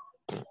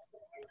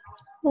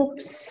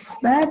 Oops,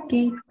 bad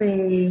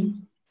gateway.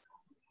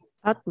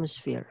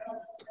 Atmosphere.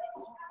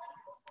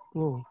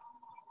 Whoa.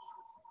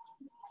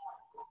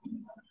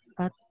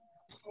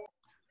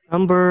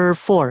 Number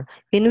 4.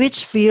 In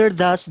which sphere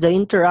does the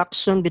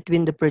interaction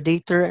between the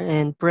predator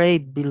and prey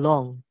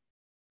belong?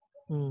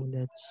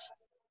 That's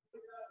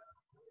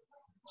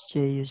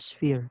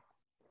geosphere.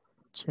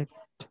 Check.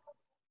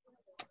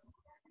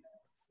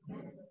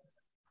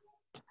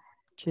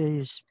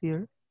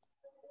 Geosphere.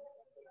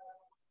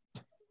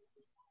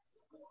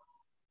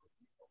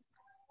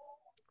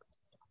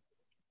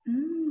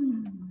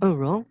 Oh,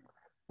 wrong.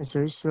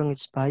 Answer is wrong.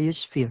 It's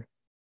biosphere.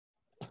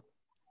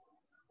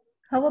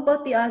 How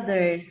about the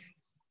others?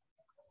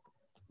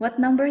 What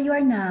number you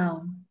are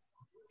now?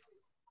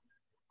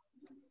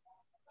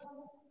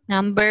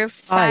 Number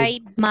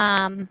 5,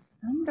 ma'am.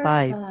 Number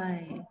 5.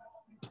 5.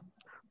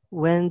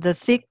 When the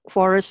thick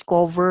forest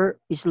cover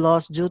is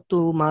lost due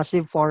to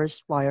massive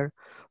forest fire,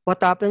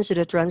 what happens to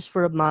the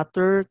transfer of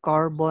matter,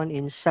 carbon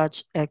in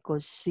such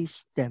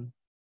ecosystem?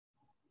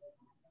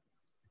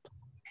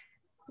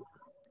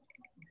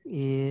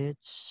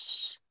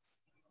 It's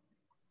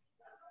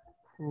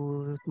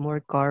more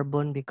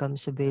carbon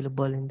becomes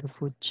available in the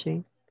food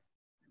chain.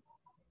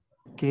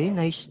 Okay,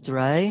 nice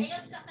try.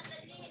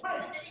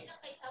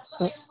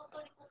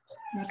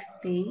 Next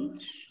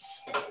page.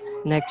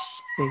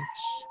 Next page.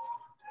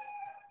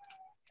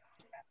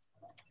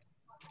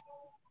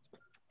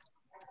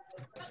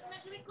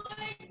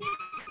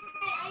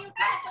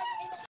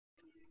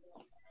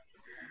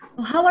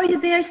 How are you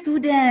there,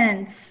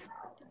 students?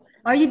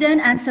 Are you done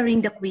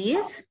answering the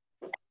quiz?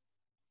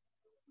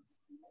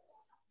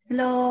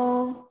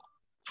 Hello?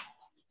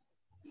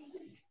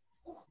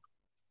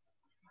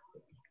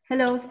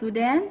 Hello,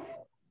 students?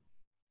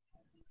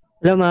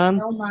 Hello, ma'am.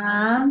 Hello,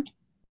 ma'am.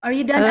 Are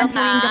you done Hello,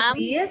 answering the ma'am.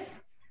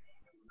 quiz?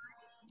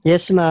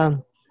 Yes,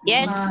 ma'am.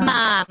 Yes,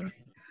 ma'am.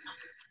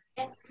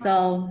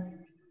 So,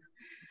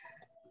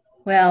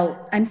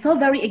 well, I'm so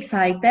very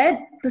excited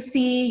to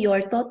see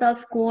your total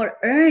score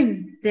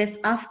earned this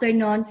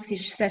afternoon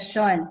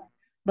session.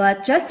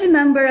 But just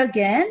remember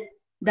again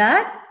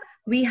that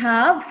we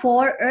have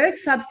 4 Earth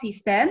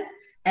subsystems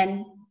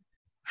and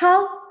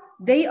how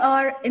they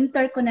are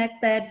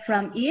interconnected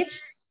from each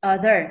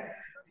other.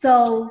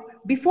 So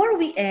before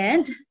we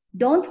end,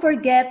 don't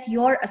forget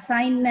your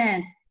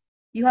assignment.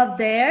 You have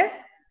there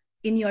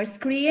in your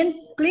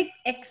screen, click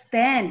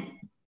extend.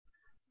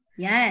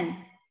 Yan.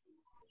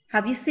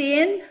 Have you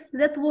seen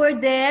that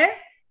word there?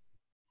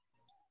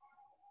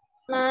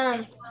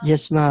 Ma'am.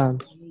 Yes, ma'am.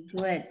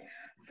 Good.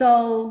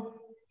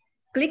 So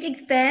click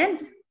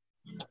extend.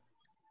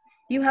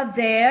 You have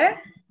there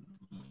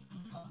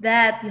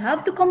that you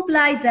have to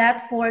comply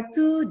that for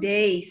 2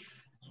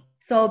 days.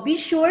 So be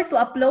sure to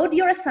upload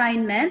your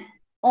assignment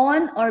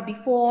on or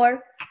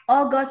before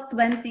August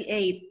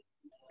 28.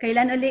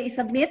 Kailan uli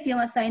i-submit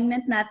yung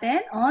assignment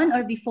natin? On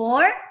or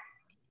before?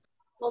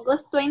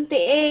 August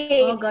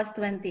 28. August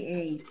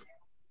 28.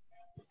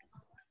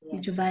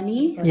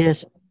 Giovanni?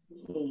 Yes.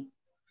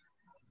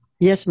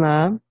 Yes,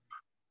 ma'am.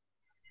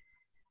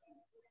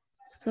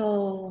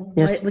 So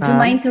Yes, would you ma'am.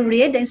 mind to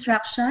read the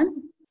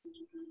instruction?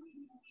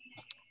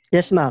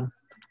 Yes, ma'am.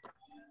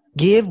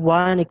 Give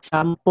one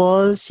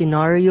example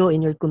scenario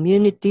in your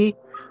community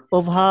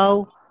of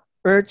how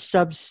Earth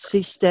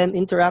subsystem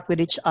interact with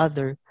each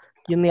other.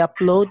 You may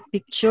upload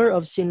picture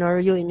of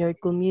scenario in your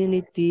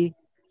community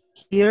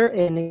here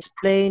and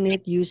explain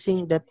it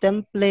using the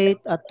template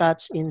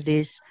attached in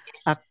this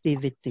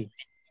activity.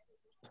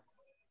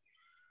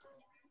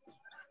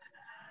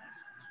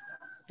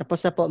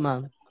 Tapos na po,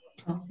 ma'am.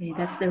 Okay,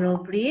 that's the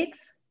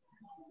rubrics.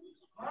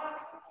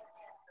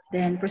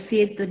 Then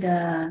proceed to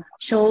the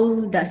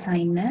show the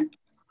assignment.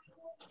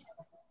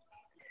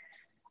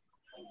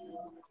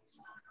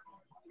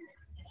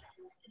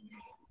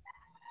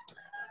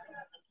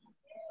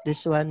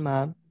 This one,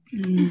 ma'am.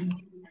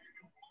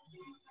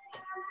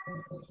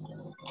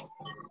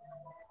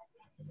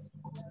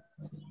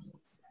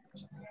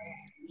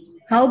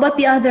 How about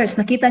the others?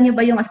 Nakita niyo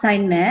ba yung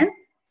assignment?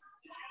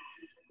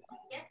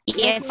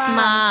 Yes,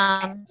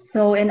 ma'am.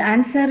 So in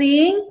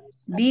answering,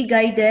 be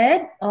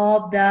guided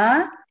of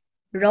the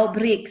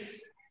rubrics.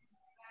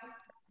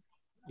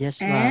 Yes,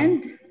 ma'am. And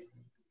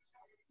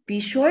be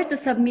sure to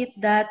submit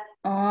that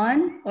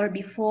on or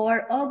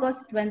before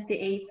August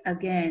 28th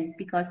again,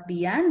 because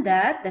beyond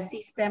that, the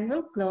system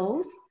will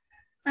close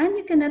and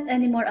you cannot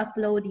anymore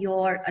upload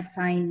your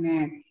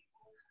assignment.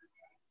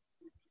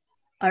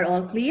 Are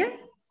all clear?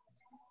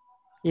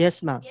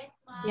 Yes, ma'am.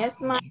 Yes,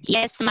 ma'am.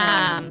 Yes,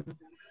 ma'am.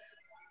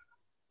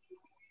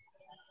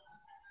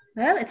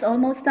 Well, it's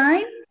almost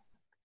time.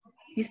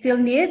 You still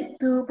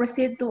need to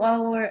proceed to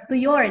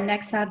your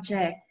next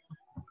subject.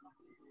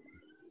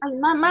 Ay,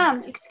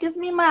 ma'am. Excuse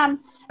me,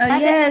 ma'am.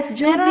 Yes,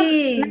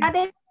 Juvie.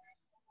 Natin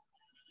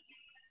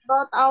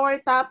about our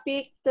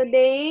topic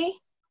today.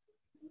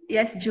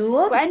 Yes,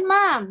 Juve. Kuan,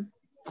 ma'am.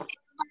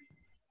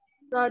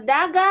 So,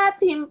 dagat,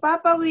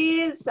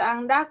 himpapawid, sa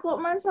ang dako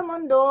man sa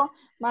mundo,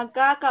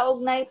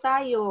 magkakaugnay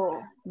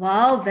tayo.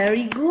 Wow,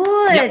 very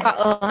good.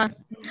 Yaka,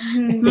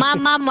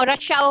 ma'am, mura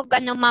siya og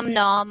ano, ma'am,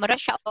 no? Mura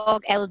siya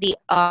og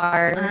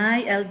LDR.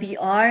 Ay,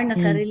 LDR,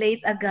 nakarelate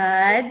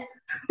agad.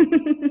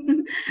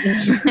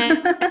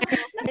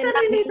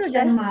 Nakarelate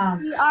agad.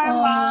 LDR,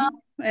 ma'am.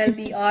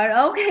 LDR.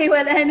 Okay,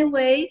 well,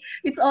 anyway,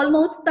 it's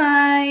almost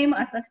time.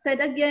 As I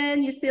said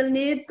again, you still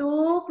need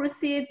to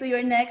proceed to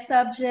your next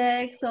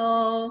subject.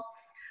 So,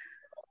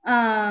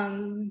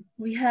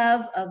 we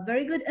have a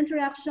very good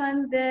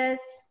interaction this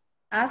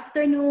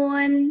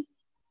afternoon.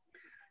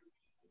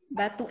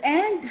 But to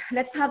end,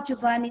 let's have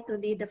Jovanni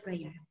to lead the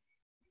prayer.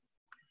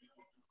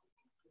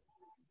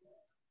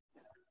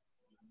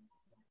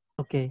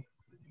 Okay.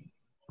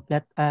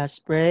 Let us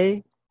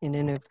pray in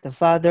the name of the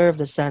Father, of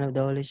the Son, of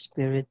the Holy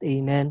Spirit.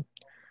 Amen.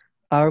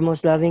 Our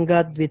most loving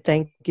God, we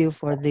thank you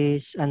for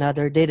this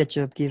another day that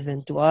you have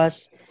given to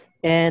us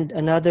and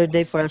another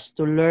day for us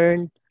to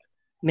learn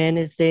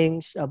many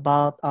things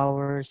about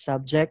our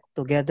subject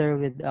together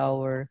with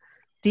our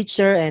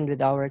teacher and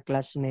with our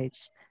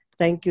classmates.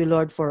 Thank you,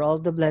 Lord, for all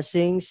the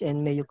blessings,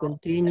 and may you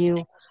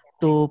continue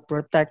to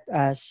protect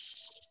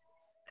us.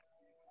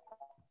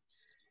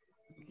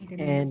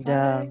 And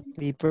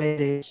we pray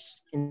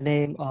this in the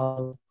name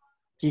of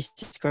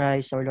Jesus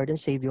Christ, our Lord and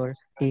Savior.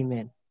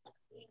 Amen.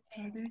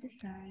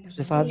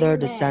 The Father,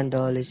 the Son, the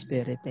Holy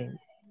Spirit. Amen.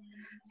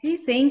 Okay,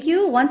 thank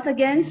you once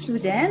again,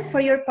 student, for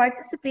your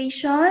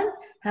participation.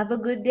 Have a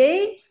good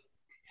day.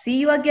 See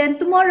you again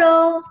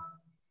tomorrow.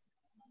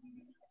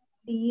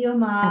 See you,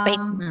 ma'am. Wait,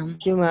 ma'am.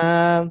 Thank you,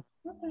 ma'am.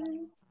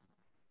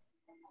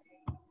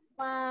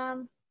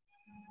 Ma'am.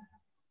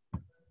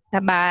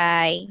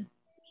 Bye-bye.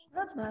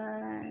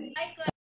 Bye-bye.